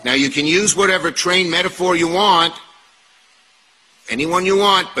Now, you can use whatever train metaphor you want, anyone you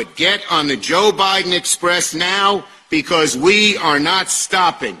want, but get on the Joe Biden Express now, because we are not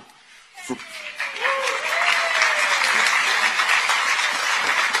stopping.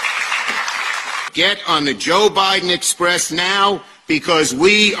 Get on the Joe Biden Express now, because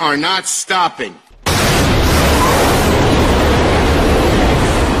we are not stopping.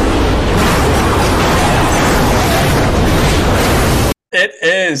 It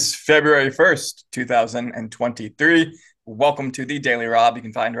is February 1st, 2023. Welcome to the Daily Rob. You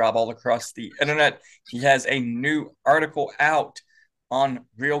can find Rob all across the internet. He has a new article out on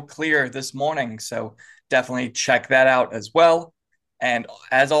Real Clear this morning, so definitely check that out as well. And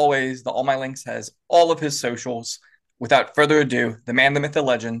as always, the All My Links has all of his socials. Without further ado, the man, the myth, the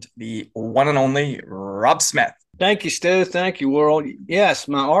legend, the one and only Rob Smith. Thank you, Stu. Thank you, world. Yes,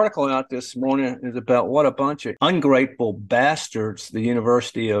 my article out this morning is about what a bunch of ungrateful bastards the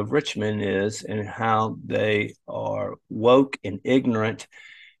University of Richmond is, and how they are woke and ignorant,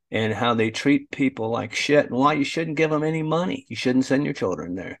 and how they treat people like shit, and why you shouldn't give them any money. You shouldn't send your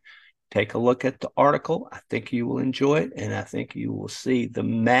children there. Take a look at the article. I think you will enjoy it, and I think you will see the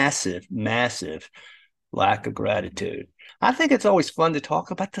massive, massive lack of gratitude. I think it's always fun to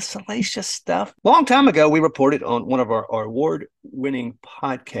talk about the salacious stuff. Long time ago, we reported on one of our award-winning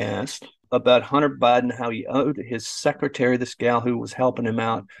podcasts about Hunter Biden, how he owed his secretary, this gal who was helping him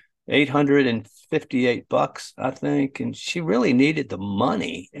out, $858, I think, and she really needed the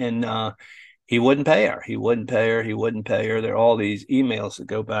money, and he wouldn't pay her. He wouldn't pay her. There are all these emails that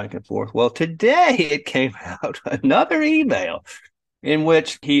go back and forth. Well, today it came out, another email in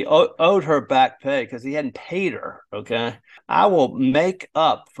which he owed her back pay because he hadn't paid her, okay? I will make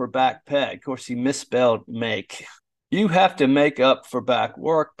up for back pay. Of course, he misspelled make. You have to make up for back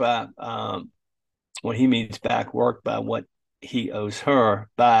work by, what he means back work, by what he owes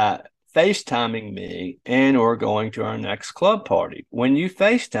her by FaceTiming me and or going to our next club party. When you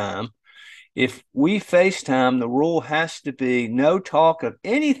FaceTime, if we FaceTime, the rule has to be no talk of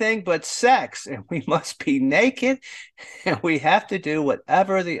anything but sex, and we must be naked, and we have to do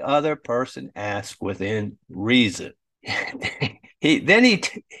whatever the other person asks within reason. He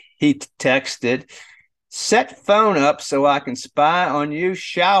texted, set phone up so I can spy on you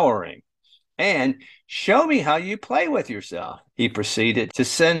showering, and show me how you play with yourself. He proceeded to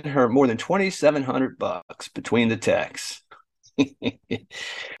send her more than $2,700 between the texts.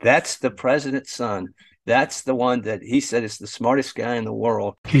 That's the president's son. That's the one that he said is the smartest guy in the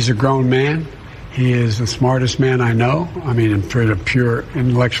world. He's a grown man. He is the smartest man I know. I mean, in for the pure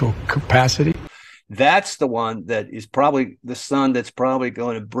intellectual capacity. That's the one that is probably the son that's probably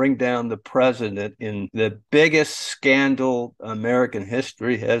going to bring down the president in the biggest scandal American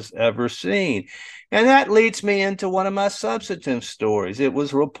history has ever seen. And that leads me into one of my substantive stories. It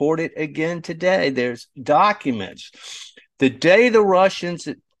was reported again today. There's documents. The day the Russians,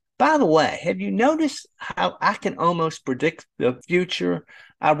 by the way, have you noticed how I can almost predict the future?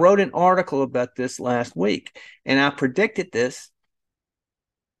 I wrote an article about this last week, and I predicted this.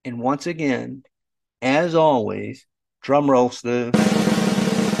 And once again, as always, drum roll, Stu,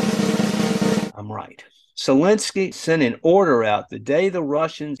 I'm right. Zelensky sent an order out the day the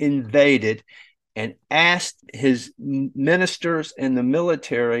Russians invaded and asked his ministers and the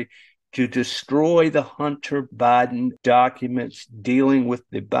military to destroy the Hunter Biden documents dealing with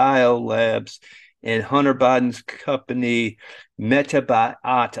the biolabs and Hunter Biden's company,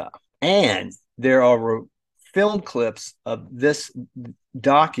 Metabiota. And there are film clips of this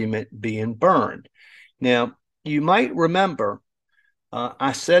document being burned. Now, you might remember,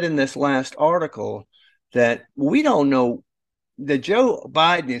 I said in this last article that we don't know that Joe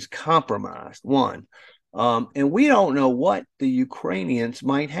Biden is compromised, one. And we don't know what the Ukrainians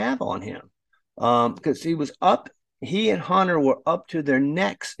might have on him, because he and Hunter were up to their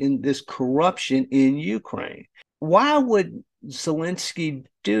necks in this corruption in Ukraine. Why would Zelensky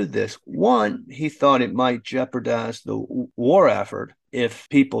do this? One, he thought it might jeopardize the war effort if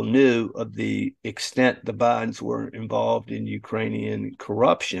people knew of the extent the Bidens were involved in Ukrainian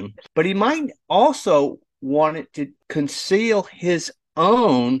corruption. But he might also want it to conceal his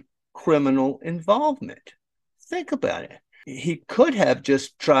own criminal involvement. Think about it. He could have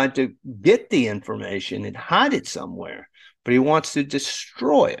just tried to get the information and hide it somewhere, but he wants to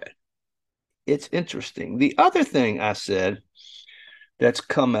destroy it. It's interesting. The other thing I said that's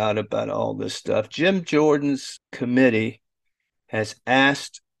come out about all this stuff, Jim Jordan's committee has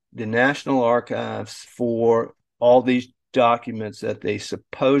asked the National Archives for all these documents that they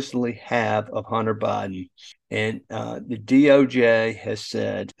supposedly have of Hunter Biden. And the DOJ has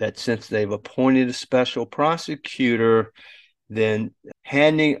said that since they've appointed a special prosecutor, then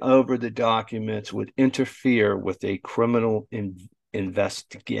handing over the documents would interfere with a criminal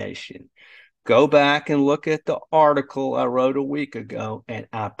investigation. Go back and look at the article I wrote a week ago, and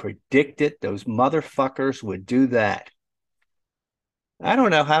I predicted those motherfuckers would do that. I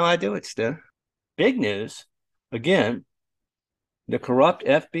don't know how I do it, Stu. Big news. Again, the corrupt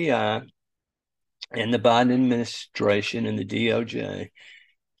FBI and the Biden administration and the DOJ,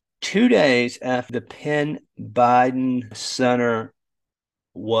 2 days after the Penn Biden Center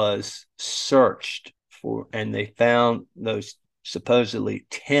was searched for, and they found those supposedly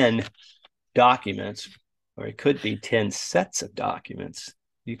 10 documents, or it could be 10 sets of documents.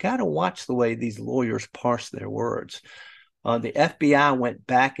 You got to watch the way these lawyers parse their words. The FBI went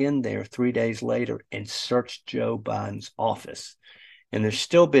back in there 3 days later and searched Joe Biden's office. And there's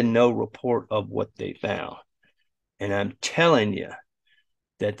still been no report of what they found. And I'm telling you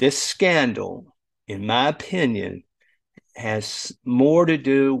that this scandal, in my opinion, has more to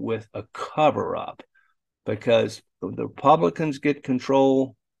do with a cover-up, because the Republicans get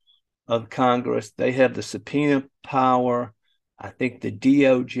control of Congress. They have the subpoena power. I think the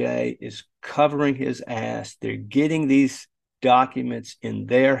DOJ is covering his ass. They're getting these documents in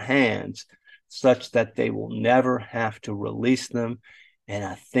their hands such that they will never have to release them. And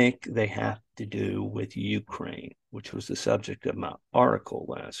I think they have to do with Ukraine, which was the subject of my article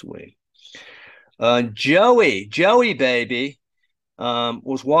last week. Joey baby,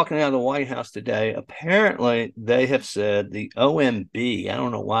 was walking out of the White House today. Apparently, they have said the OMB, I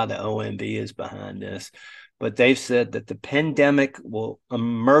don't know why the OMB is behind this, but they've said that the pandemic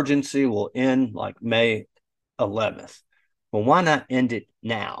emergency will end like May 11th. Well, why not end it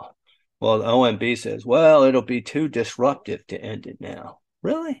now? Well, the OMB says, well, it'll be too disruptive to end it now.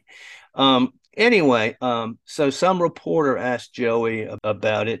 Really? Anyway, so some reporter asked Joey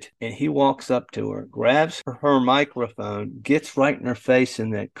about it, and he walks up to her, grabs her microphone, gets right in her face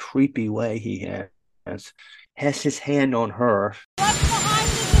in that creepy way he has his hand on her. What's behind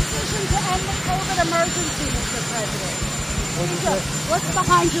the decision to end the COVID emergency, Mr. President? What's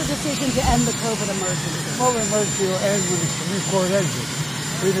behind your decision to end the COVID emergency? The COVID emergency will end when the Supreme Court ends it.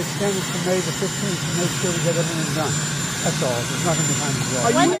 We've extended to May the 15th to make sure we get everything done. That's all. There's nothing behind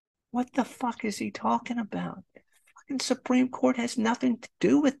the wall. What the fuck is he talking about? The fucking Supreme Court has nothing to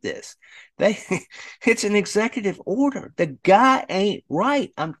do with this. It's an executive order. The guy ain't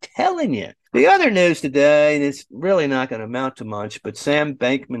right. I'm telling you. The other news today, and it's really not going to amount to much, but Sam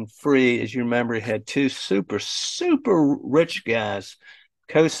Bankman-Fried, as you remember, had two super rich guys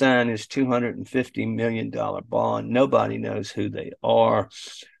co-sign his $250 million bond. Nobody knows who they are.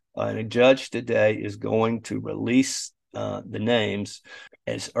 And a judge today is going to release the names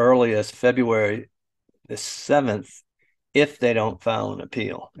as early as February the 7th if they don't file an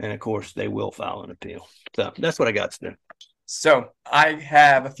appeal. And, of course, they will file an appeal. So that's what I got to do. So I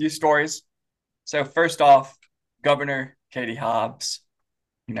have a few stories. So first off, Governor Katie Hobbs,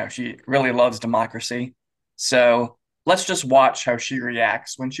 she really loves democracy. So let's just watch how she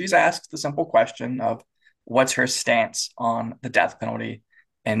reacts when she's asked the simple question of what's her stance on the death penalty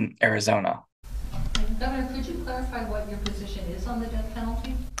in Arizona. Governor, could you clarify what your position is on the death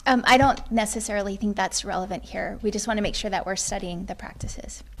penalty? I don't necessarily think that's relevant here. We just want to make sure that we're studying the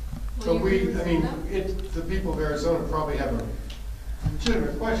practices. So the people of Arizona probably have a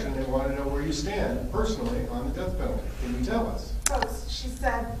legitimate question. They want to know where you stand personally on the death penalty. Can you tell us? Oh, she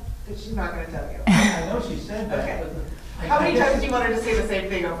said that she's not going to tell you. I know she said that. Okay. How many times do you want her to say the same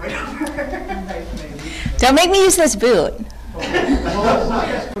thing over and over? Don't make me use this boot.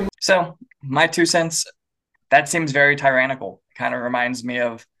 So my 2 cents, that seems very tyrannical. Kind of reminds me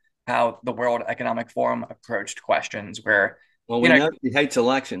of how the World Economic Forum approached questions where, well, we know he hates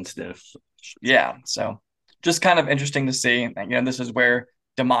elections, Steph. Yeah. So just kind of interesting to see. This is where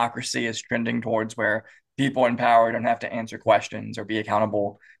democracy is trending towards, where people in power don't have to answer questions or be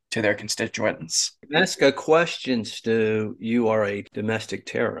accountable to their constituents. Ask a question, Stu, you are a domestic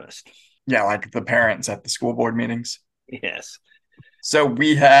terrorist. Yeah, like the parents at the school board meetings. Yes. So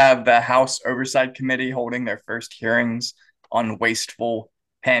we have the House Oversight Committee holding their first hearings on wasteful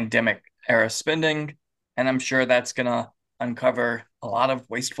pandemic-era spending, and I'm sure that's going to uncover a lot of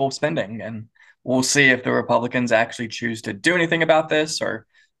wasteful spending, and we'll see if the Republicans actually choose to do anything about this, or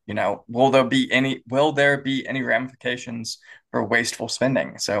will there be any ramifications for wasteful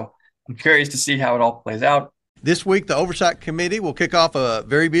spending? So I'm curious to see how it all plays out. This week, the Oversight Committee will kick off a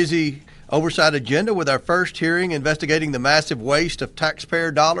very busy oversight agenda with our first hearing investigating the massive waste of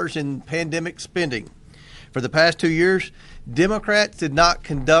taxpayer dollars in pandemic spending. For the past 2 years, Democrats did not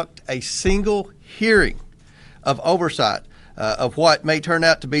conduct a single hearing of oversight of what may turn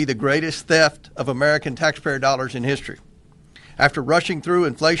out to be the greatest theft of American taxpayer dollars in history. After rushing through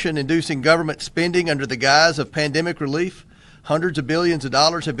inflation-inducing government spending under the guise of pandemic relief, hundreds of billions of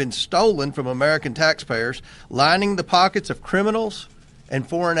dollars have been stolen from American taxpayers, lining the pockets of criminals and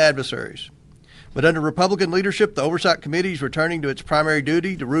foreign adversaries. But under Republican leadership, the Oversight Committee is returning to its primary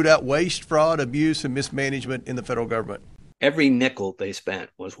duty to root out waste, fraud, abuse, and mismanagement in the federal government. Every nickel they spent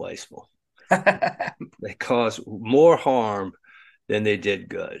was wasteful. They caused more harm than they did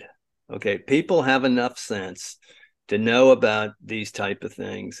good. Okay, people have enough sense to know about these type of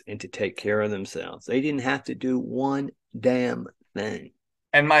things and to take care of themselves. They didn't have to do one damn thing.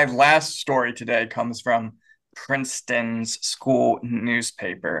 And my last story today comes from Princeton's school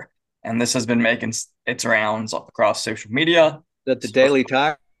newspaper. And this has been making its rounds across social media. Is that the Daily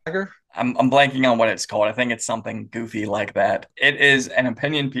Tiger? I'm blanking on what it's called. I think it's something goofy like that. It is an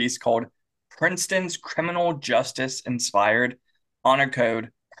opinion piece called Princeton's Criminal Justice Inspired Honor Code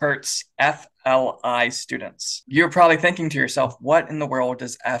Hurts FLI Students. You're probably thinking to yourself, what in the world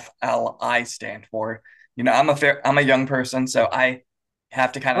does FLI stand for? You know, I'm a young person, so I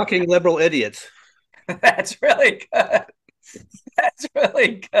have to kind of... Fucking liberal idiots. That's really good. That's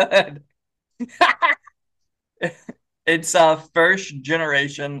really good. It's first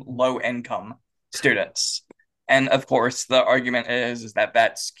generation low income students. And of course, the argument is that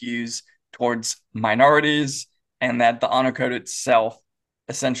skews towards minorities and that the honor code itself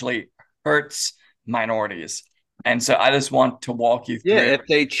essentially hurts minorities. And so I just want to walk you through. Yeah, if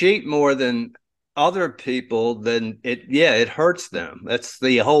they cheat more than other people, then it hurts them. That's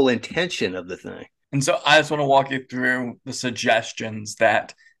the whole intention of the thing. And so I just want to walk you through the suggestions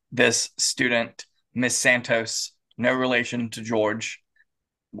that this student, Miss Santos, no relation to George,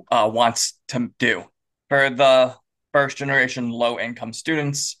 wants to do. For the first generation low income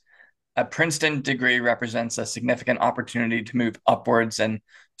students, a Princeton degree represents a significant opportunity to move upwards in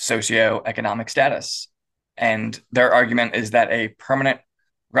socioeconomic status. And their argument is that a permanent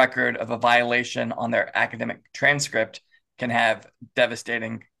record of a violation on their academic transcript can have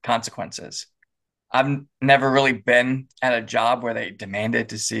devastating consequences. I've never really been at a job where they demanded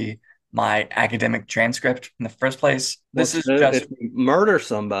to see my academic transcript in the first place. If you murder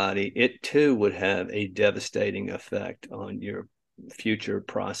somebody, it too would have a devastating effect on your future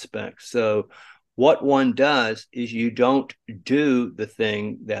prospects. So what one does is you don't do the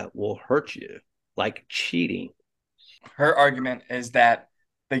thing that will hurt you, like cheating. Her argument is that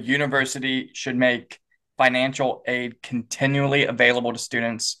the university should make financial aid continually available to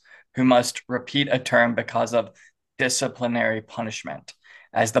students who must repeat a term because of disciplinary punishment,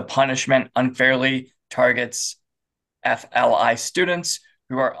 as the punishment unfairly targets FLI students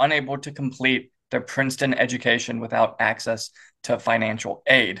who are unable to complete their Princeton education without access to financial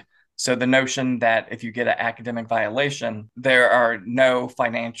aid. So the notion that if you get an academic violation, there are no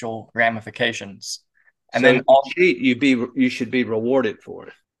financial ramifications. And so then cheat, you should be rewarded for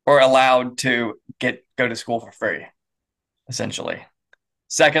it. Or allowed to go to school for free, essentially.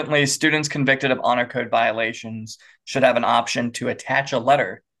 Secondly, students convicted of honor code violations should have an option to attach a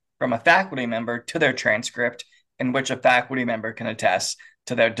letter from a faculty member to their transcript in which a faculty member can attest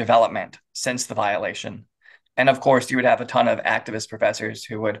to their development since the violation. And of course, you would have a ton of activist professors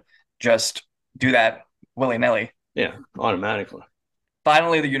who would just do that willy-nilly. Yeah, automatically.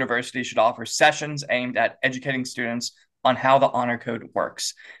 Finally, the university should offer sessions aimed at educating students on how the honor code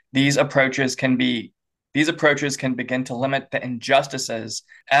works. These approaches can begin to limit the injustices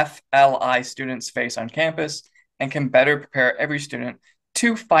FLI students face on campus and can better prepare every student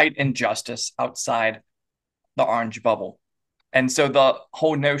to fight injustice outside the orange bubble. And so the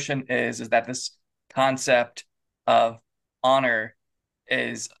whole notion is that this concept of honor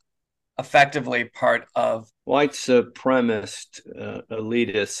is effectively part of white supremacist,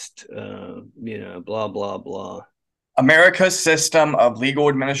 elitist, blah, blah, blah. America's system of legal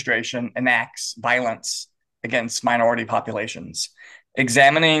administration enacts violence against minority populations.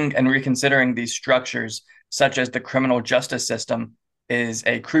 Examining and reconsidering these structures, such as the criminal justice system, is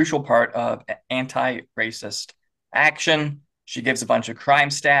a crucial part of anti-racist action. She gives a bunch of crime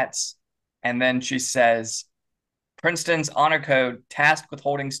stats, and then she says, Princeton's honor code, tasked with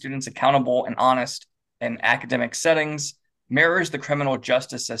holding students accountable and honest in academic settings, mirrors the criminal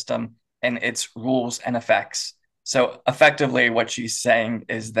justice system and its rules and effects. So effectively what she's saying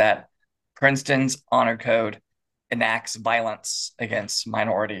is that Princeton's honor code enacts violence against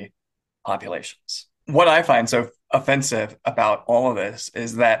minority populations. What I find so offensive about all of this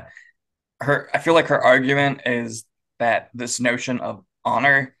is that I feel like her argument is that this notion of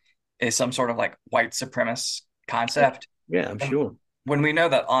honor is some sort of like white supremacist concept. Yeah, I'm sure. When we know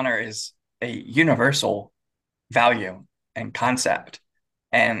that honor is a universal value and concept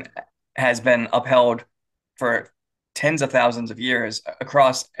and has been upheld for tens of thousands of years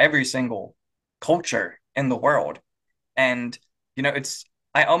across every single culture in the world. And,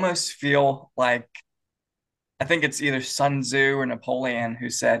 I almost feel like, I think it's either Sun Tzu or Napoleon who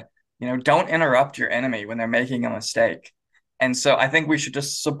said, don't interrupt your enemy when they're making a mistake. And so I think we should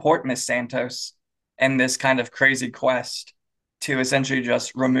just support Miss Santos in this kind of crazy quest to essentially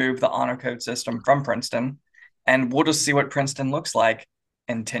just remove the honor code system from Princeton. And we'll just see what Princeton looks like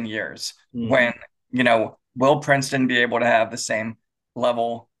in 10 years when, will Princeton be able to have the same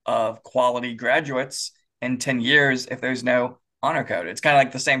level of quality graduates in 10 years if there's no honor code? It's kind of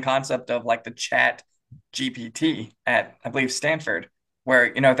like the same concept of like the Chat GPT at, I believe, Stanford, where,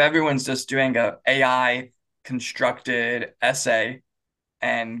 if everyone's just doing a AI constructed essay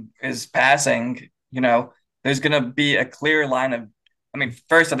and is passing, there's going to be a clear line of,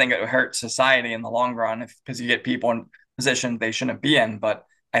 first, I think it would hurt society in the long run because you get people in positions they shouldn't be in. But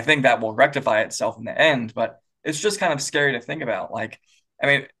I think that will rectify itself in the end. But it's just kind of scary to think about.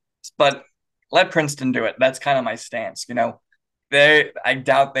 But let Princeton do it. That's kind of my stance. I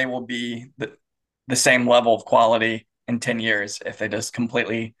doubt they will be the same level of quality in 10 years if they just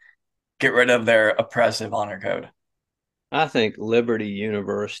completely get rid of their oppressive honor code. I think Liberty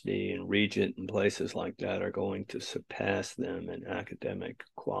University and Regent and places like that are going to surpass them in academic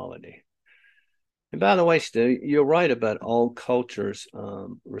quality. And by the way, Stu, you're right about all cultures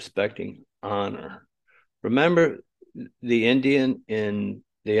respecting honor. Remember the Indian in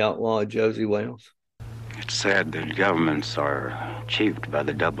The Outlaw of Josie Wales? It's said that governments are achieved by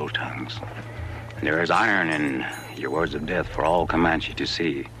the double tongues. There is iron in your words of death for all Comanche to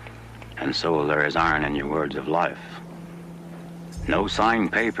see, and so there is iron in your words of life. No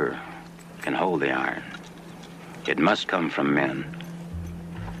signed paper can hold the iron. It must come from men.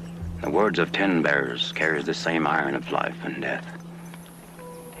 The words of 10 bears carries the same iron of life and death.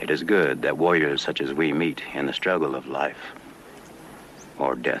 It is good that warriors such as we meet in the struggle of life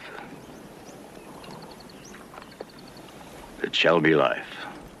or death. It shall be life.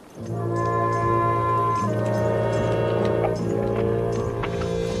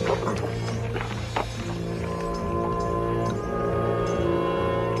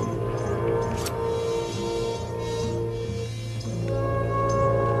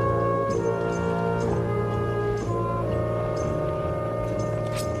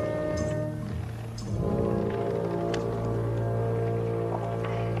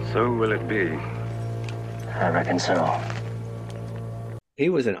 So will it be. I reckon so. He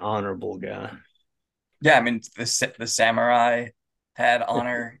was an honorable guy. Yeah, the samurai had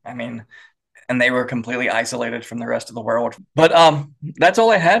honor. And they were completely isolated from the rest of the world. But that's all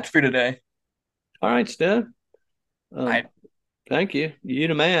I had for today. All right, Steph. Thank you. You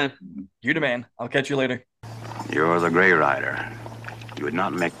the man. You the man. I'll catch you later. You're the Gray Rider. You would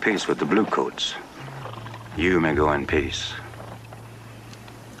not make peace with the Bluecoats. You may go in peace.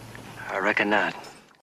 I reckon not.